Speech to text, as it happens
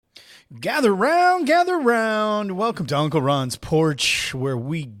Gather round, gather round. Welcome to Uncle Ron's Porch, where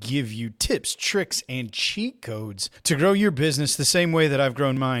we give you tips, tricks, and cheat codes to grow your business the same way that I've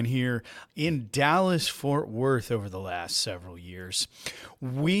grown mine here in Dallas, Fort Worth over the last several years.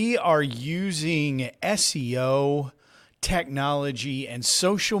 We are using SEO, technology, and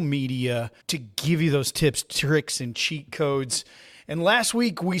social media to give you those tips, tricks, and cheat codes. And last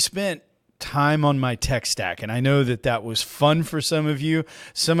week we spent time on my tech stack. And I know that that was fun for some of you.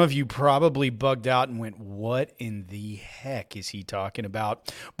 Some of you probably bugged out and went, what in the heck is he talking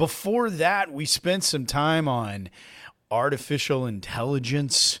about? Before that, we spent some time on artificial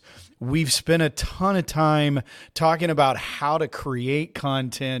intelligence. We've spent a ton of time talking about how to create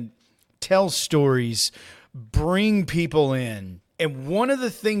content, tell stories, bring people in. And one of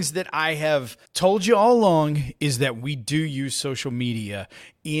the things that I have told you all along is that we do use social media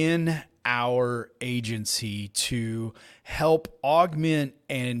in our agency to help augment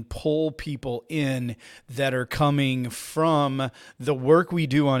and pull people in that are coming from the work we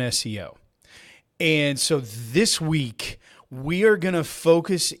do on SEO. And so this week, we are going to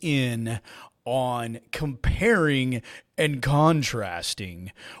focus in on comparing and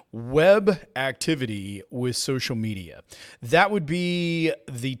contrasting web activity with social media. That would be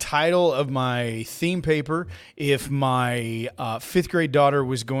the title of my theme paper if my fifth grade daughter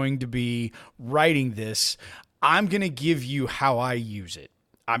was going to be writing this. I'm going to give you how I use it.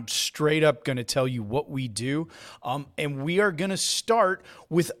 I'm straight up going to tell you what we do. And we are going to start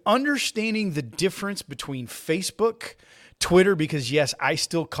with understanding the difference between Facebook, Twitter, because yes, I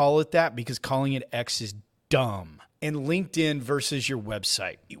still call it that because calling it X is dumb, and LinkedIn versus your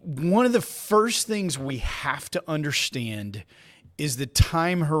website. One of the first things we have to understand is the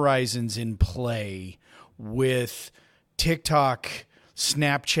time horizons in play with TikTok,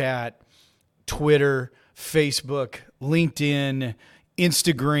 Snapchat, Twitter, Facebook, LinkedIn,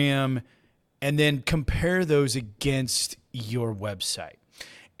 Instagram, and then compare those against your website.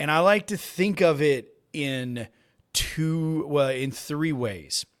 And I like to think of it in three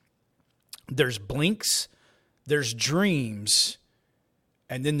ways. There's blinks, there's dreams,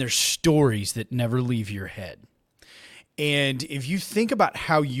 and then there's stories that never leave your head. And if you think about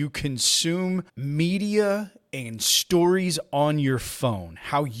how you consume media and stories on your phone,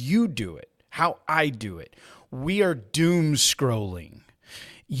 how you do it, how I do it, we are doom scrolling.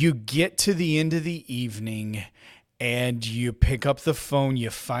 You get to the end of the evening and you pick up the phone.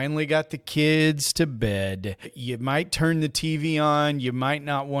 You finally got the kids to bed. You might turn the TV on. You might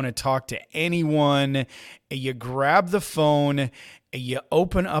not want to talk to anyone. You grab the phone and you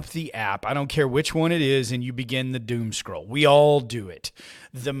open up the app. I don't care which one it is, and you begin the doom scroll. We all do it.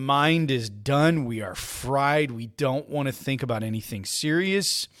 The mind is done. We are fried. We don't want to think about anything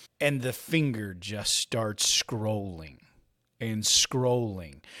serious. And the finger just starts scrolling and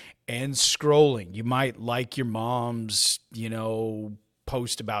scrolling and scrolling. You might like your mom's,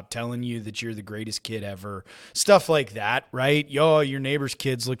 post about telling you that you're the greatest kid ever. Stuff like that, right? Your neighbor's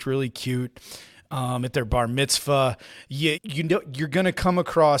kids looked really cute at their bar mitzvah. You're going to come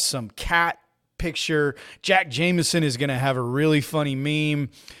across some cat picture. Jack Jameson is going to have a really funny meme.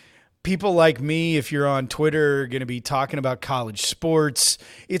 People like me, if you're on Twitter, are going to be talking about college sports.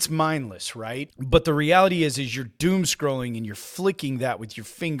 It's mindless, right? But the reality is you're doom scrolling and you're flicking that with your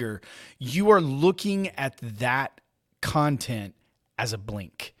finger. You are looking at that content as a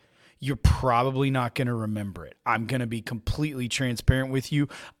blink. You're probably not going to remember it. I'm going to be completely transparent with you.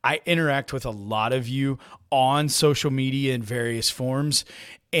 I interact with a lot of you on social media in various forms,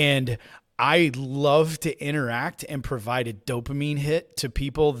 and I love to interact and provide a dopamine hit to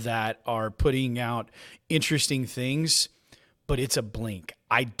people that are putting out interesting things, but it's a blink.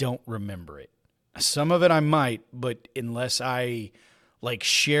 I don't remember it. Some of it I might, but unless I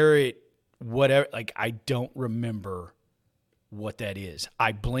share it, whatever, I don't remember what that is.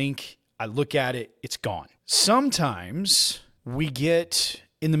 I blink, I look at it, it's gone. Sometimes we get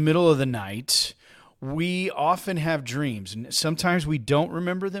in the middle of the night. We often have dreams, and sometimes we don't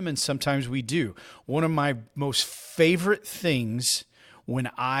remember them, and sometimes we do. One of my most favorite things when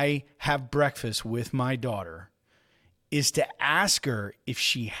I have breakfast with my daughter is to ask her if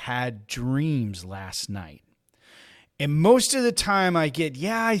she had dreams last night. And most of the time I get,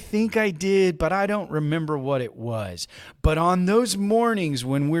 yeah, I think I did, but I don't remember what it was. But on those mornings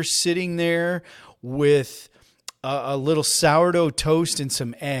when we're sitting there with a little sourdough toast and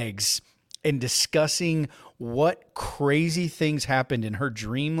some eggs, and discussing what crazy things happened in her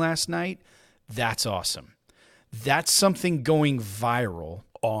dream last night, that's awesome. That's something going viral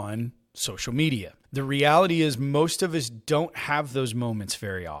on social media. The reality is most of us don't have those moments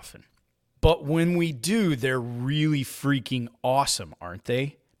very often. But when we do, they're really freaking awesome, aren't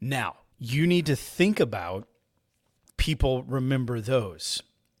they? Now, you need to think about people remember those.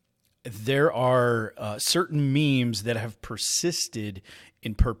 There are certain memes that have persisted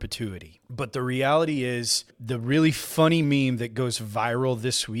in perpetuity. But the reality is the really funny meme that goes viral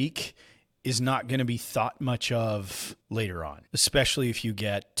this week is not going to be thought much of later on, especially if you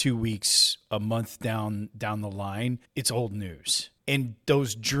get 2 weeks, a month down the line. It's old news. And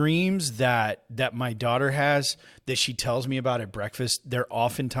those dreams that my daughter has that she tells me about at breakfast, they're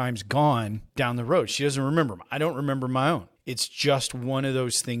oftentimes gone down the road. She doesn't remember them. I don't remember my own. It's just one of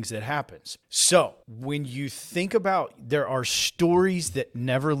those things that happens. So when you think about, there are stories that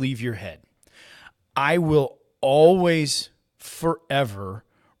never leave your head. I will always, forever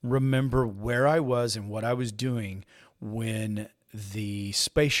remember where I was and what I was doing when the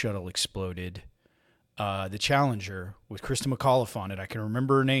space shuttle exploded. The Challenger with Krista McAuliffe on it. I can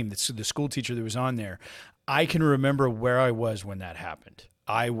remember her name. That's the school teacher that was on there. I can remember where I was when that happened.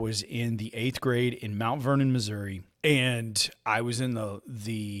 I was in the 8th grade in Mount Vernon, Missouri, and I was in I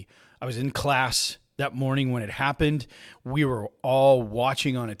was in class that morning when it happened. We were all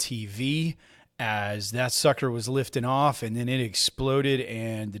watching on a TV as that sucker was lifting off, and then it exploded,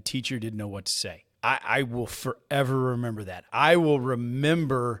 and the teacher didn't know what to say. I will forever remember that. I will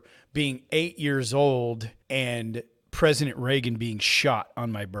remember being 8 years old and President Reagan being shot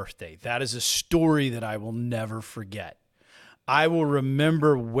on my birthday. That is a story that I will never forget. I will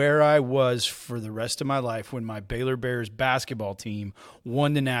remember where I was for the rest of my life when my Baylor Bears basketball team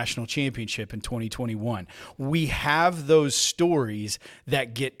won the national championship in 2021. We have those stories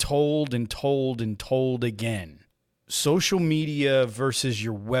that get told and told and told again. Social media versus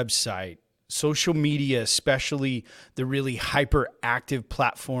your website. Social media, especially the really hyperactive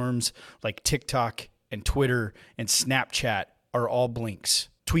platforms like TikTok and Twitter and Snapchat, are all blinks.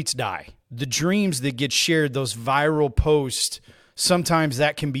 Tweets die. The dreams that get shared, those viral posts, sometimes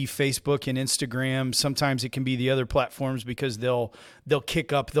that can be Facebook and Instagram. Sometimes it can be the other platforms because they'll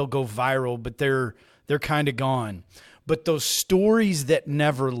kick up, they'll go viral, but they're kind of gone. But those stories that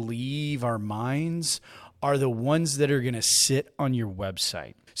never leave our minds are the ones that are going to sit on your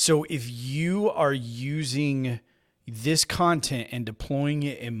website. So if you are using this content and deploying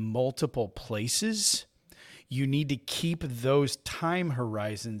it in multiple places, you need to keep those time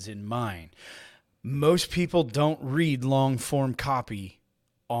horizons in mind. Most people don't read long form copy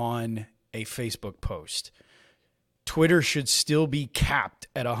on a Facebook post. Twitter should still be capped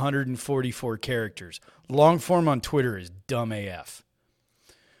at 144 characters. Long form on Twitter is dumb AF.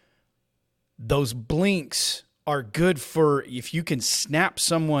 Those blinks are good for if you can snap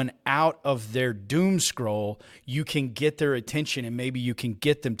someone out of their doom scroll, you can get their attention and maybe you can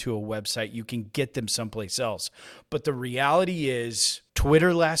get them to a website, you can get them someplace else. But the reality is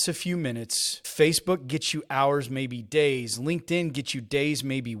Twitter lasts a few minutes, Facebook gets you hours, maybe days, LinkedIn gets you days,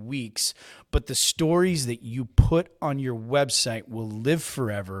 maybe weeks, but the stories that you put on your website will live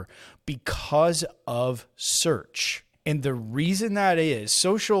forever because of search. And the reason that is,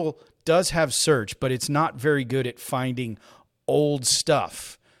 social does have search, but it's not very good at finding old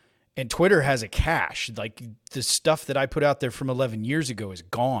stuff. And Twitter has a cache. Like the stuff that I put out there from 11 years ago is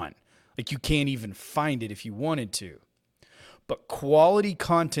gone. Like you can't even find it if you wanted to. But quality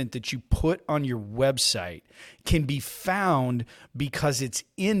content that you put on your website can be found because it's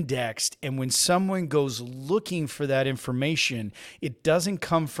indexed. And when someone goes looking for that information, it doesn't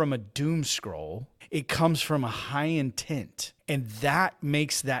come from a doom scroll. It comes from a high intent. And that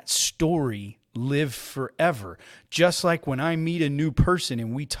makes that story live forever. Just like when I meet a new person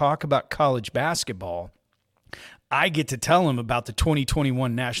and we talk about college basketball, I get to tell them about the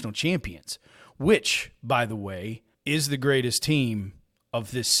 2021 national champions, which, by the way, is the greatest team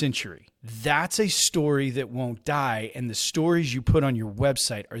of this century. That's a story that won't die, and the stories you put on your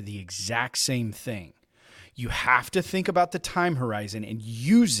website are the exact same thing. You have to think about the time horizon and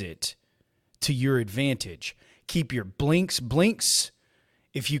use it to your advantage. Keep your blinks.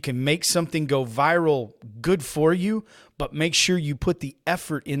 If you can make something go viral, good for you, but make sure you put the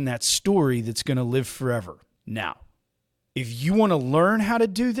effort in that story that's going to live forever. Now, if you want to learn how to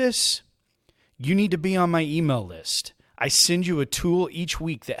do this, you need to be on my email list. I send you a tool each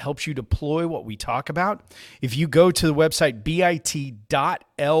week that helps you deploy what we talk about. If you go to the website bit.ly/porch,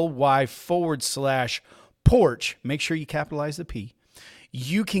 make sure you capitalize the P.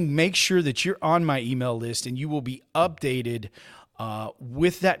 You can make sure that you're on my email list and you will be updated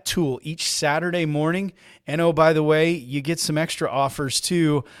with that tool each Saturday morning. And oh, by the way, you get some extra offers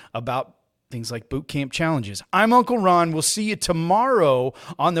too about things like boot camp challenges. I'm Uncle Ron. We'll see you tomorrow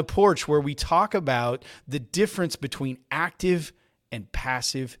on the porch where we talk about the difference between active and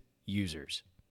passive users.